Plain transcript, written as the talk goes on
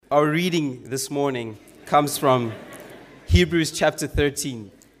Our reading this morning comes from Hebrews chapter 13,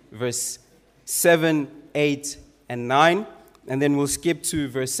 verse 7, 8, and 9. And then we'll skip to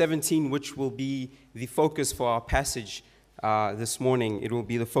verse 17, which will be the focus for our passage this morning. It will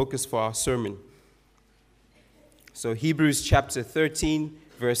be the focus for our sermon. So Hebrews chapter 13,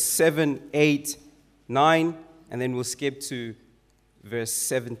 verse 7, 8, 9, and then we'll skip to verse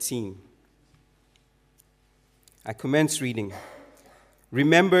 17. I commence reading.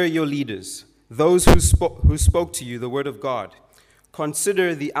 Remember your leaders, those who spoke to you the word of God.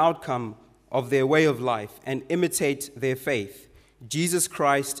 Consider the outcome of their way of life and imitate their faith. Jesus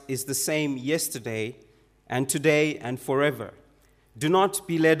Christ is the same yesterday and today and forever. Do not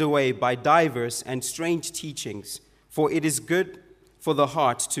be led away by diverse and strange teachings, for it is good for the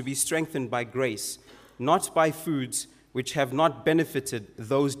heart to be strengthened by grace, not by foods which have not benefited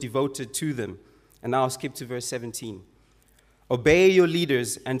those devoted to them. And now I'll skip to verse 17. Obey your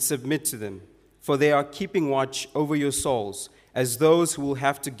leaders and submit to them, for they are keeping watch over your souls as those who will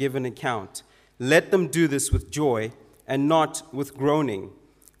have to give an account. Let them do this with joy and not with groaning,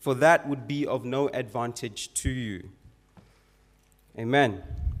 for that would be of no advantage to you. Amen.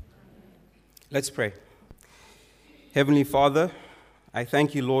 Let's pray. Heavenly Father, I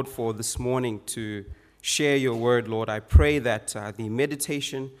thank you, Lord, for this morning to share your word, Lord. I pray that the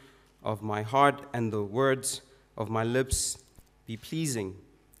meditation of my heart and the words of my lips be pleasing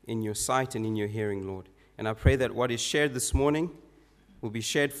in your sight and in your hearing, Lord. And I pray that what is shared this morning will be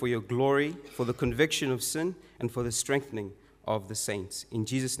shared for your glory, for the conviction of sin, and for the strengthening of the saints. In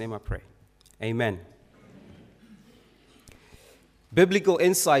Jesus' name I pray. Amen. Biblical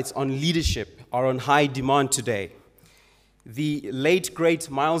insights on leadership are on high demand today. The late, great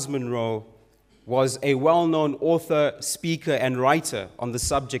Myles Munroe was a well-known author, speaker, and writer on the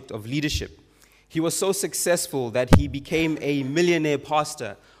subject of leadership. He was so successful that he became a millionaire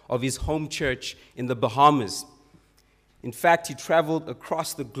pastor of his home church in the Bahamas. In fact, he traveled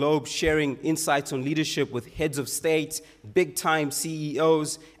across the globe sharing insights on leadership with heads of state, big-time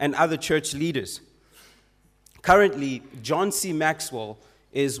CEOs, and other church leaders. Currently, John C. Maxwell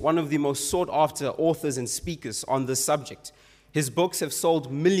is one of the most sought-after authors and speakers on this subject. His books have sold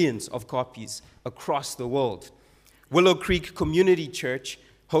millions of copies across the world. Willow Creek Community Church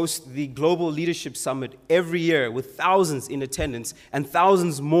hosts the Global Leadership Summit every year with thousands in attendance and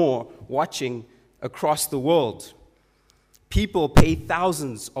thousands more watching across the world. People pay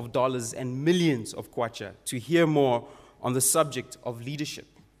thousands of dollars and millions of kwacha to hear more on the subject of leadership.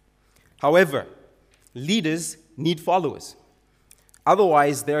 However, leaders need followers.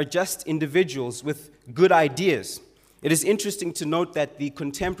 Otherwise, they are just individuals with good ideas. It is interesting to note that the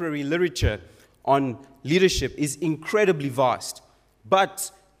contemporary literature on leadership is incredibly vast, but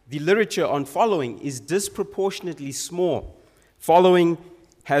the literature on following is disproportionately small. Following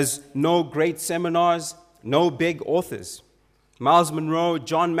has no great seminars, no big authors. Myles Munroe,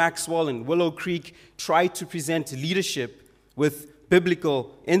 John Maxwell, and Willow Creek tried to present leadership with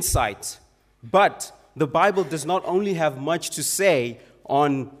biblical insight. But the Bible does not only have much to say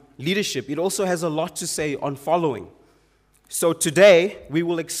on leadership, it also has a lot to say on following. So today, we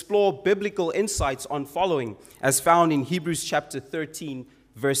will explore biblical insights on following as found in Hebrews chapter 13,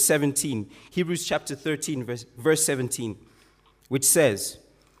 verse 17. Hebrews chapter 13, verse 17, which says,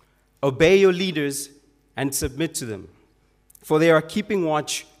 Obey your leaders and submit to them, for they are keeping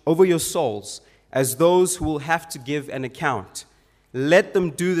watch over your souls as those who will have to give an account. Let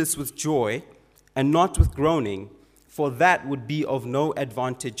them do this with joy and not with groaning, for that would be of no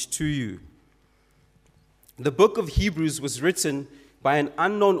advantage to you. The book of Hebrews was written by an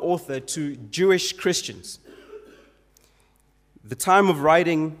unknown author to Jewish Christians. The time of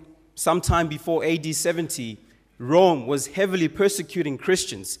writing, sometime before AD 70, Rome was heavily persecuting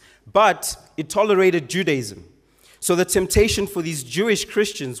Christians, but it tolerated Judaism. So the temptation for these Jewish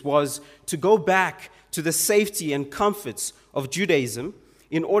Christians was to go back to the safety and comforts of Judaism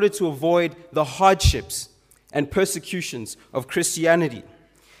in order to avoid the hardships and persecutions of Christianity.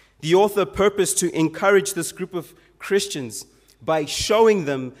 The author purposed to encourage this group of Christians by showing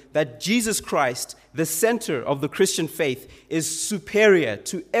them that Jesus Christ, the center of the Christian faith, is superior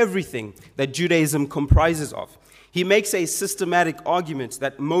to everything that Judaism comprises of. He makes a systematic argument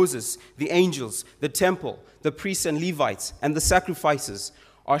that Moses, the angels, the temple, the priests and Levites, and the sacrifices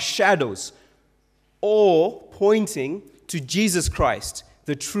are shadows, all pointing to Jesus Christ,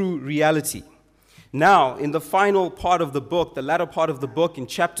 the true reality. Now, in the final part of the book, the latter part of the book, in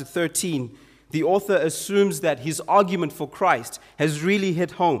chapter 13, the author assumes that his argument for Christ has really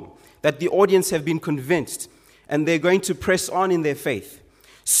hit home, that the audience have been convinced, and they're going to press on in their faith.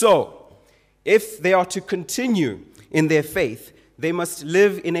 So, if they are to continue in their faith, they must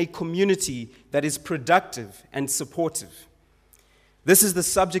live in a community that is productive and supportive. This is the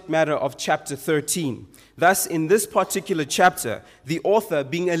subject matter of chapter 13. Thus, in this particular chapter, the author,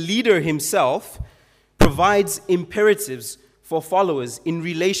 being a leader himself, provides imperatives for followers in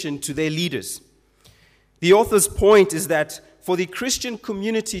relation to their leaders. The author's point is that for the Christian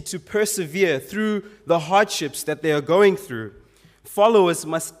community to persevere through the hardships that they are going through, followers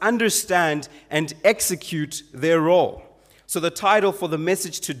must understand and execute their role. So the title for the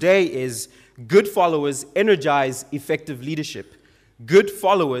message today is Good Followers Energize Effective Leadership. Good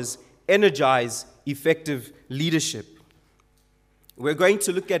followers energize effective leadership. We're going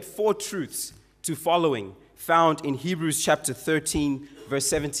to look at 4 truths to following found in Hebrews chapter 13, verse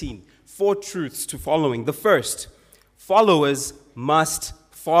 17. 4 truths to following. The first, followers must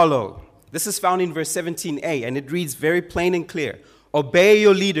follow. This is found in verse 17a, and it reads very plain and clear. Obey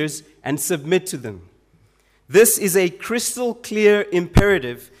your leaders and submit to them. This is a crystal clear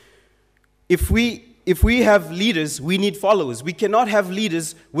imperative. If we have leaders, we need followers. We cannot have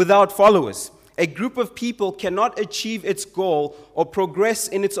leaders without followers. A group of people cannot achieve its goal or progress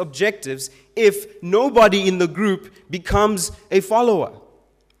in its objectives if nobody in the group becomes a follower.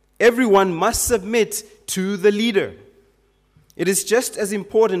 Everyone must submit to the leader. It is just as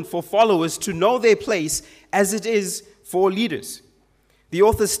important for followers to know their place as it is for leaders. The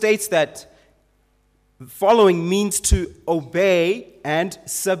author states that following means to obey and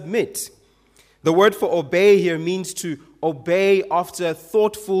submit. The word for obey here means to obey after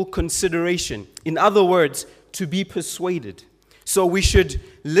thoughtful consideration. In other words, to be persuaded. So we should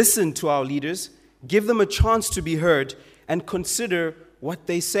listen to our leaders, give them a chance to be heard, and consider what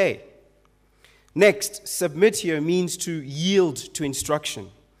they say. Next, submit here means to yield to instruction.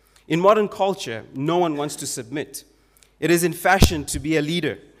 In modern culture, no one wants to submit. It is in fashion to be a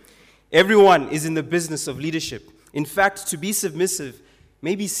leader. Everyone is in the business of leadership. In fact, to be submissive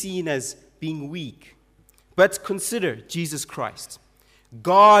may be seen as being weak. But consider Jesus Christ.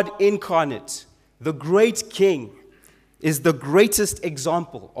 God incarnate, the great King, is the greatest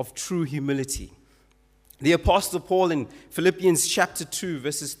example of true humility. The Apostle Paul in Philippians chapter 2,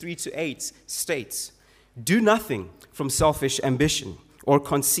 verses 3 to 8 states, "Do nothing from selfish ambition or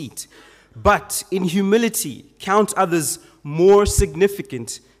conceit, but in humility count others more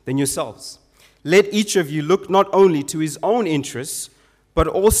significant than yourselves. Let each of you look not only to his own interests, but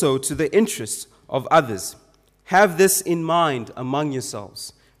also to the interests of others. Have this in mind among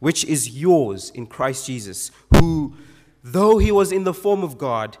yourselves, which is yours in Christ Jesus, who, though he was in the form of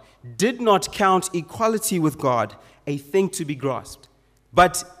God, did not count equality with God a thing to be grasped,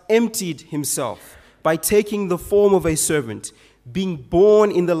 but emptied himself by taking the form of a servant, being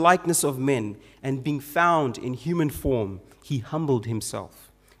born in the likeness of men, and being found in human form, he humbled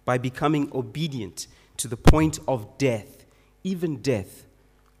himself by becoming obedient to the point of death, even death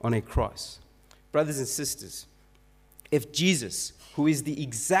on a cross." Brothers and sisters, if Jesus, who is the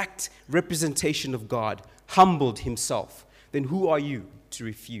exact representation of God, humbled himself, then who are you to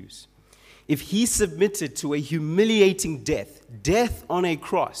refuse? If he submitted to a humiliating death on a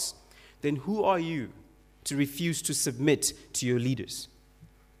cross, then who are you to refuse to submit to your leaders?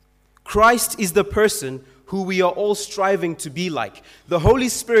 Christ is the person who we are all striving to be like. The Holy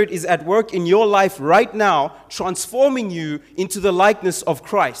Spirit is at work in your life right now, transforming you into the likeness of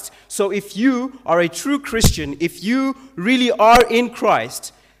Christ. So if you are a true Christian, if you really are in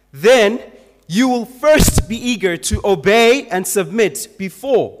Christ, then you will first be eager to obey and submit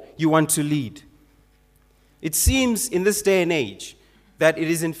before you want to lead. It seems in this day and age that it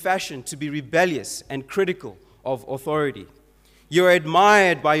is in fashion to be rebellious and critical of authority. You are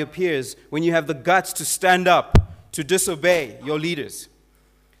admired by your peers when you have the guts to stand up, to disobey your leaders.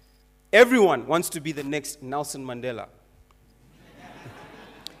 Everyone wants to be the next Nelson Mandela.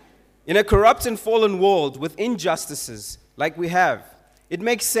 In a corrupt and fallen world with injustices like we have, it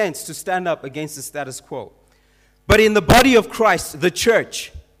makes sense to stand up against the status quo. But in the body of Christ, the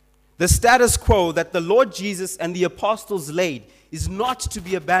church, the status quo that the Lord Jesus and the apostles laid is not to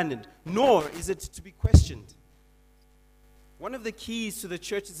be abandoned, nor is it to be questioned. One of the keys to the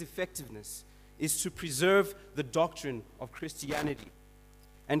church's effectiveness is to preserve the doctrine of Christianity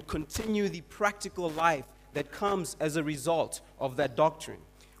and continue the practical life that comes as a result of that doctrine.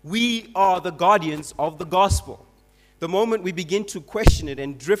 We are the guardians of the gospel. The moment we begin to question it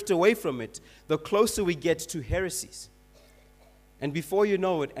and drift away from it, the closer we get to heresies. And before you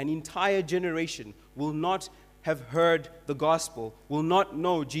know it, an entire generation will not have heard the gospel, will not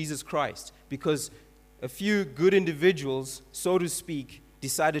know Jesus Christ, because a few good individuals, so to speak,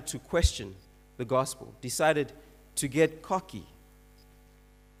 decided to question the gospel, decided to get cocky.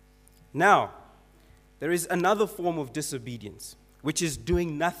 Now, there is another form of disobedience, which is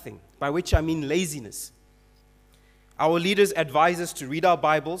doing nothing, by which I mean laziness. Our leaders advise us to read our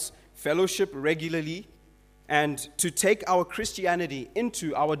Bibles, fellowship regularly, and to take our Christianity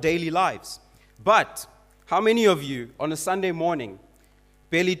into our daily lives. But how many of you on a Sunday morning,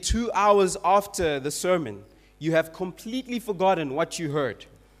 barely 2 hours after the sermon, you have completely forgotten what you heard?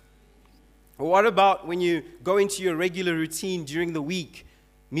 Or what about when you go into your regular routine during the week,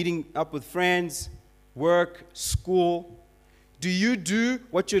 meeting up with friends, work, school? Do you do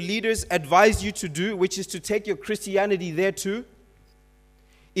what your leaders advise you to do, which is to take your Christianity there too?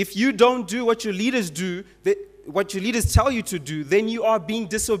 If you don't do what your leaders do, what your leaders tell you to do, then you are being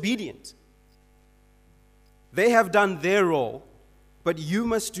disobedient. They have done their role, but you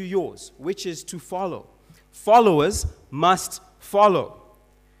must do yours, which is to follow. Followers must follow.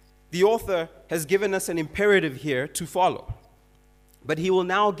 The author has given us an imperative here to follow, but he will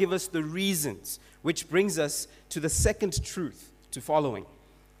now give us the reasons, which brings us to the second truth to following.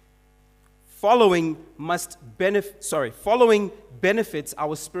 Following benefits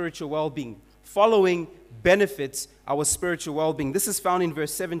our spiritual well-being. Following benefits our spiritual well-being. This is found in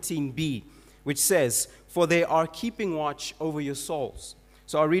verse 17b, which says, "For they are keeping watch over your souls."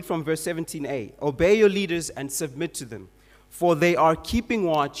 So I'll read from verse 17a. "Obey your leaders and submit to them, for they are keeping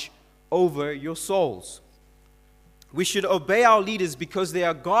watch over your souls." We should obey our leaders because they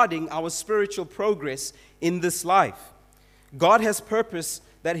are guarding our spiritual progress in this life. God has purpose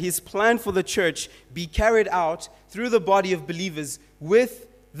that his plan for the church be carried out through the body of believers with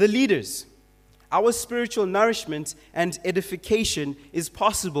the leaders. Our spiritual nourishment and edification is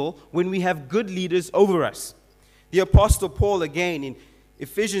possible when we have good leaders over us. The Apostle Paul, again, in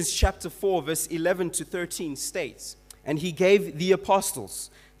Ephesians chapter 4, verse 11 to 13 states, "And he gave the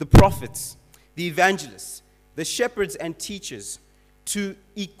apostles, the prophets, the evangelists, the shepherds and teachers to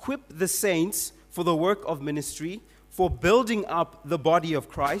equip the saints for the work of ministry, for building up the body of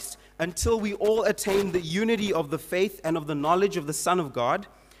Christ, until we all attain the unity of the faith and of the knowledge of the Son of God,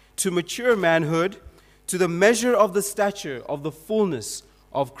 to mature manhood, to the measure of the stature of the fullness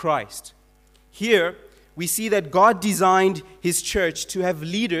of Christ." Here, we see that God designed his church to have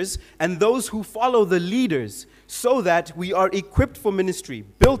leaders and those who follow the leaders so that we are equipped for ministry,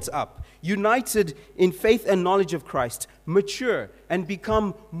 built up, united in faith and knowledge of Christ, mature, and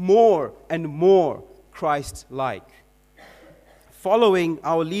become more and more Christ-like. Following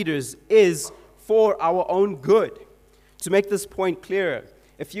our leaders is for our own good. To make this point clearer,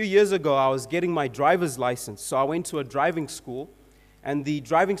 a few years ago, I was getting my driver's license, so I went to a driving school, and the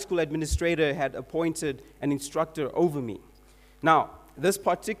driving school administrator had appointed an instructor over me. Now, this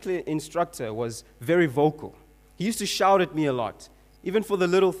particular instructor was very vocal. He used to shout at me a lot, even for the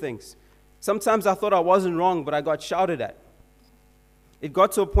little things. Sometimes I thought I wasn't wrong, but I got shouted at. It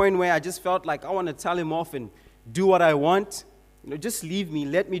got to a point where I just felt like I want to tell him off and do what I want. Just leave me,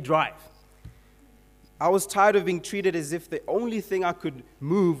 let me drive. I was tired of being treated as if the only thing I could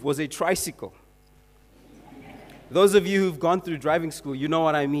move was a tricycle. Those of you who've gone through driving school, you know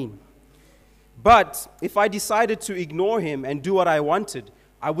what I mean. But if I decided to ignore him and do what I wanted,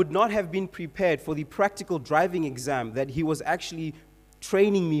 I would not have been prepared for the practical driving exam that he was actually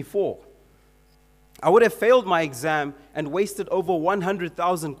training me for. I would have failed my exam and wasted over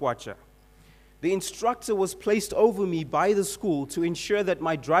 100,000 kwacha. The instructor was placed over me by the school to ensure that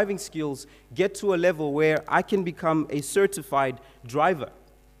my driving skills get to a level where I can become a certified driver.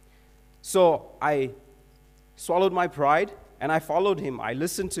 So I swallowed my pride and I followed him. I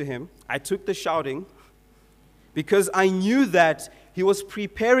listened to him. I took the shouting because I knew that he was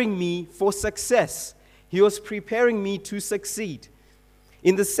preparing me for success. He was preparing me to succeed.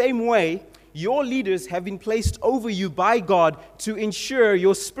 In the same way, your leaders have been placed over you by God to ensure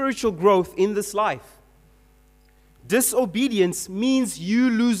your spiritual growth in this life. Disobedience means you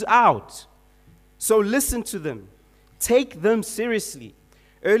lose out. So listen to them. Take them seriously.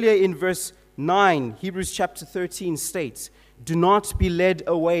 Earlier in verse 9, Hebrews chapter 13 states, "Do not be led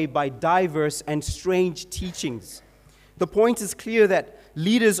away by diverse and strange teachings." The point is clear that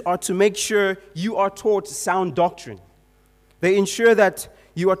leaders are to make sure you are taught sound doctrine. They ensure that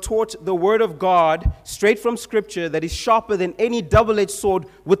you are taught the word of God straight from Scripture that is sharper than any double-edged sword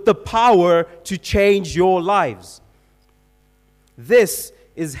with the power to change your lives. This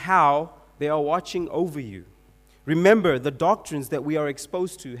is how they are watching over you. Remember, the doctrines that we are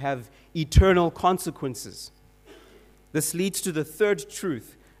exposed to have eternal consequences. This leads to the third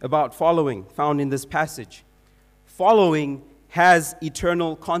truth about following found in this passage. Following has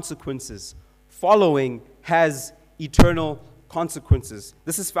eternal consequences. Following has eternal consequences.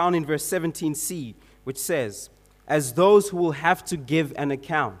 This is found in verse 17c, which says, "As those who will have to give an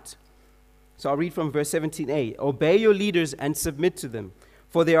account." So I'll read from verse 17a. Obey your leaders and submit to them,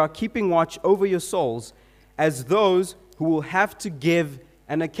 for they are keeping watch over your souls as those who will have to give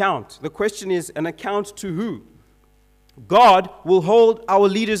an account. The question is, an account to who? God will hold our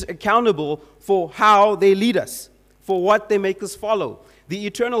leaders accountable for how they lead us, for what they make us follow. The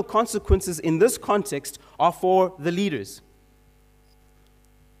eternal consequences in this context are for the leaders.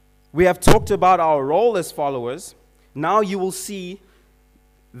 We have talked about our role as followers. Now you will see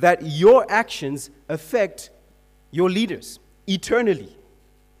that your actions affect your leaders eternally.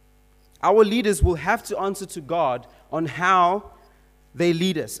 Our leaders will have to answer to God on how they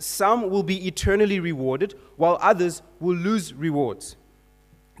lead us. Some will be eternally rewarded, while others will lose rewards.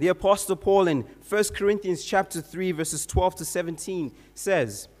 The Apostle Paul in 1 Corinthians chapter 3, verses 12 to 17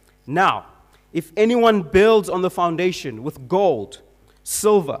 says, "Now, if anyone builds on the foundation with gold,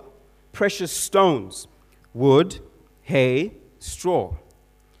 silver, precious stones, wood, hay, straw,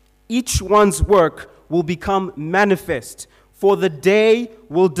 each one's work will become manifest, for the day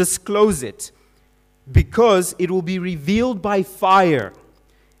will disclose it, because it will be revealed by fire,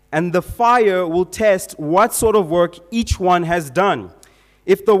 and the fire will test what sort of work each one has done.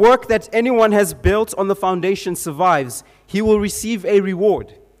 If the work that anyone has built on the foundation survives, he will receive a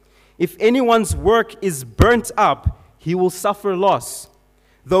reward. If anyone's work is burnt up, he will suffer loss,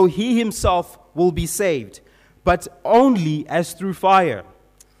 though he himself will be saved, but only as through fire.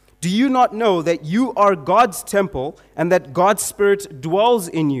 Do you not know that you are God's temple and that God's Spirit dwells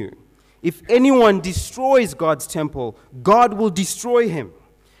in you? If anyone destroys God's temple, God will destroy him.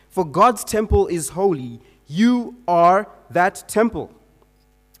 For God's temple is holy. You are that temple."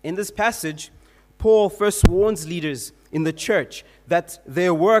 In this passage, Paul first warns leaders in the church that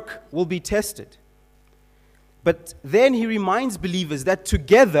their work will be tested. But then he reminds believers that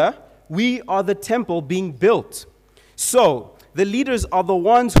together we are the temple being built. So, the leaders are the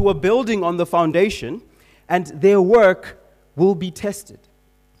ones who are building on the foundation, and their work will be tested.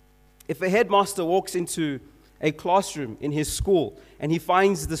 If a headmaster walks into a classroom in his school and he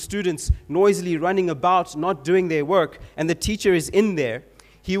finds the students noisily running about, not doing their work, and the teacher is in there,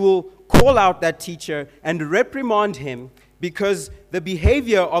 he will call out that teacher and reprimand him because the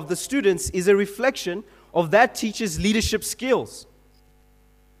behavior of the students is a reflection of that teacher's leadership skills.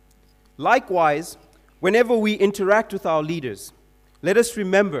 Likewise, whenever we interact with our leaders, let us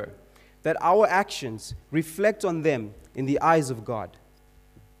remember that our actions reflect on them in the eyes of God.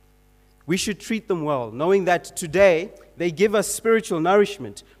 We should treat them well, knowing that today they give us spiritual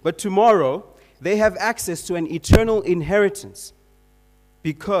nourishment, but tomorrow they have access to an eternal inheritance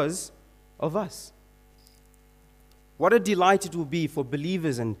because of us. What a delight it will be for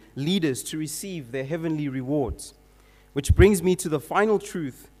believers and leaders to receive their heavenly rewards. Which brings me to the final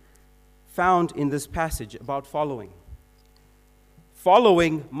truth found in this passage about following.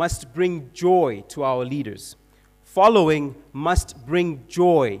 Following must bring joy to our leaders. Following must bring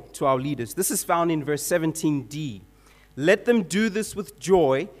joy to our leaders. This is found in verse 17d. Let them do this with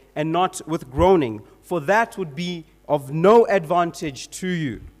joy and not with groaning, for that would be of no advantage to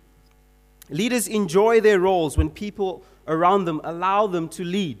you. Leaders enjoy their roles when people around them allow them to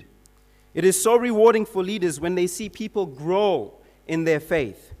lead. It is so rewarding for leaders when they see people grow in their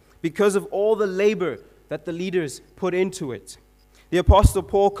faith because of all the labor that the leaders put into it. The Apostle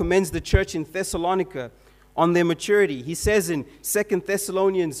Paul commends the church in Thessalonica on their maturity. He says in 2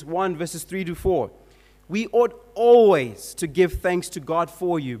 Thessalonians 1, verses 3 to 4, "We ought always to give thanks to God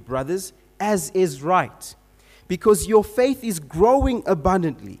for you, brothers, as is right, because your faith is growing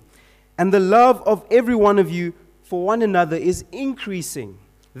abundantly, and the love of every one of you for one another is increasing.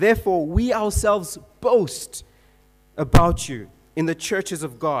 Therefore, we ourselves boast about you in the churches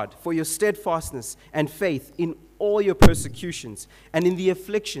of God for your steadfastness and faith in all your persecutions and in the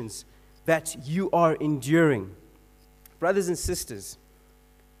afflictions that you are enduring." Brothers and sisters,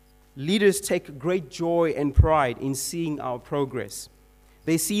 leaders take great joy and pride in seeing our progress.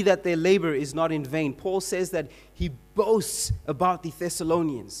 They see that their labor is not in vain. Paul says that he boasts about the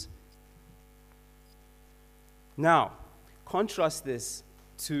Thessalonians. Now, contrast this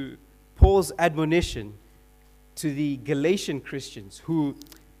to Paul's admonition to the Galatian Christians who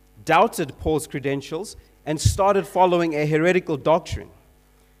doubted Paul's credentials and started following a heretical doctrine.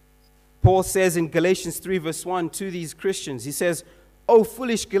 Paul says in Galatians 3 verse 1 to these Christians, he says, "O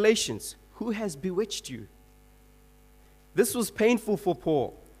foolish Galatians, who has bewitched you?" This was painful for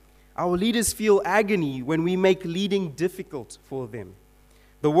Paul. Our leaders feel agony when we make leading difficult for them.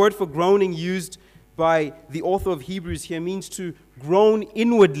 The word for groaning used by the author of Hebrews here means to groan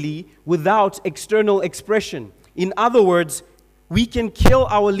inwardly without external expression. In other words, we can kill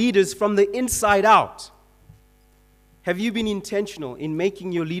our leaders from the inside out. Have you been intentional in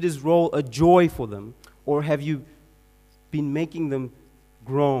making your leader's role a joy for them, or have you been making them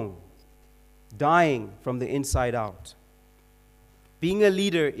groan, dying from the inside out? Being a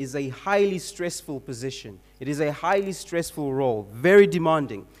leader is a highly stressful position. It is a highly stressful role, very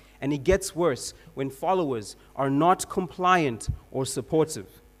demanding, and it gets worse when followers are not compliant or supportive.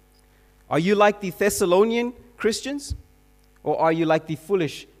 Are you like the Thessalonian Christians, or are you like the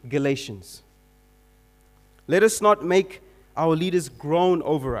foolish Galatians? Let us not make our leaders groan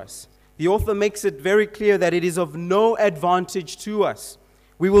over us. The author makes it very clear that it is of no advantage to us.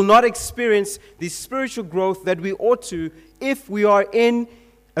 We will not experience the spiritual growth that we ought to if we are in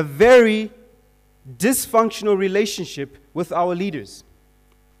a very dysfunctional relationship with our leaders.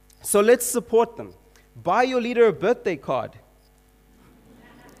 So let's support them. Buy your leader a birthday card.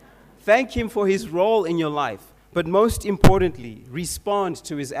 Thank him for his role in your life. But most importantly, respond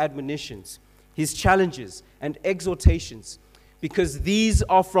to his admonitions, his challenges, and exhortations, because these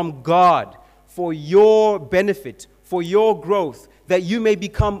are from God for your benefit, for your growth, that you may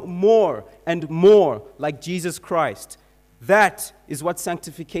become more and more like Jesus Christ. That is what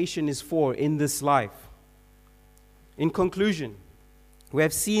sanctification is for in this life. In conclusion, we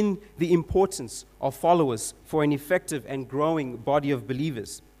have seen the importance of followers for an effective and growing body of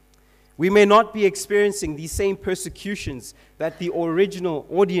believers. We may not be experiencing the same persecutions that the original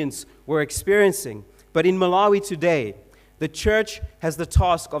audience were experiencing, but in Malawi today, the church has the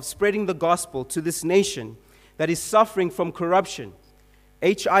task of spreading the gospel to this nation that is suffering from corruption,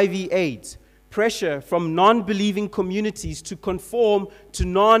 HIV/AIDS, pressure from non-believing communities to conform to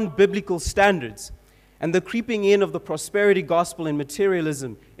non-biblical standards, and the creeping in of the prosperity gospel and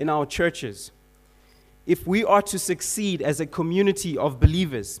materialism in our churches. If we are to succeed as a community of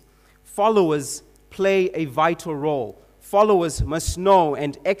believers, followers play a vital role. Followers must know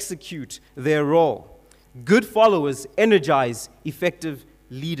and execute their role. Good followers energize effective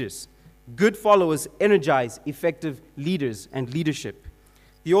leaders. Good followers energize effective leaders and leadership.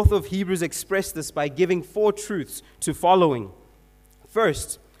 The author of Hebrews expressed this by giving 4 truths to following.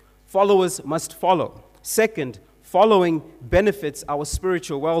 First, followers must follow. Second, following benefits our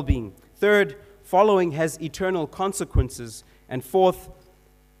spiritual well-being. Third, following has eternal consequences. And fourth,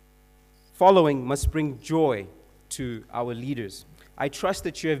 following must bring joy to our leaders. I trust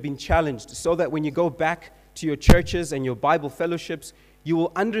that you have been challenged so that when you go back to your churches and your Bible fellowships, you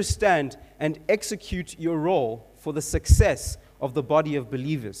will understand and execute your role for the success of the body of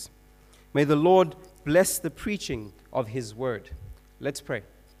believers. May the Lord bless the preaching of His word. Let's pray.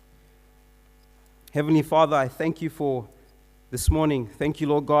 Heavenly Father, I thank you for this morning. Thank you,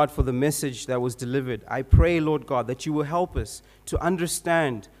 Lord God, for the message that was delivered. I pray, Lord God, that you will help us to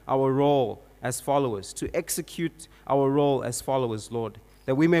understand our role as followers, to execute our role as followers, Lord,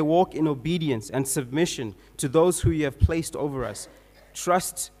 that we may walk in obedience and submission to those who you have placed over us.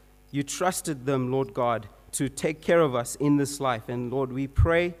 You trusted them, Lord God, to take care of us in this life. And Lord, we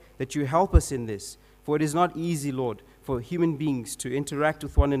pray that you help us in this, for it is not easy, Lord, for human beings to interact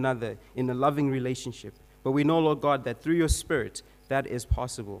with one another in a loving relationship. But we know, Lord God, that through your Spirit, that is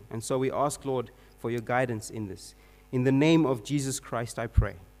possible. And so we ask, Lord, for your guidance in this. In the name of Jesus Christ, I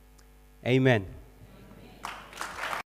pray. Amen.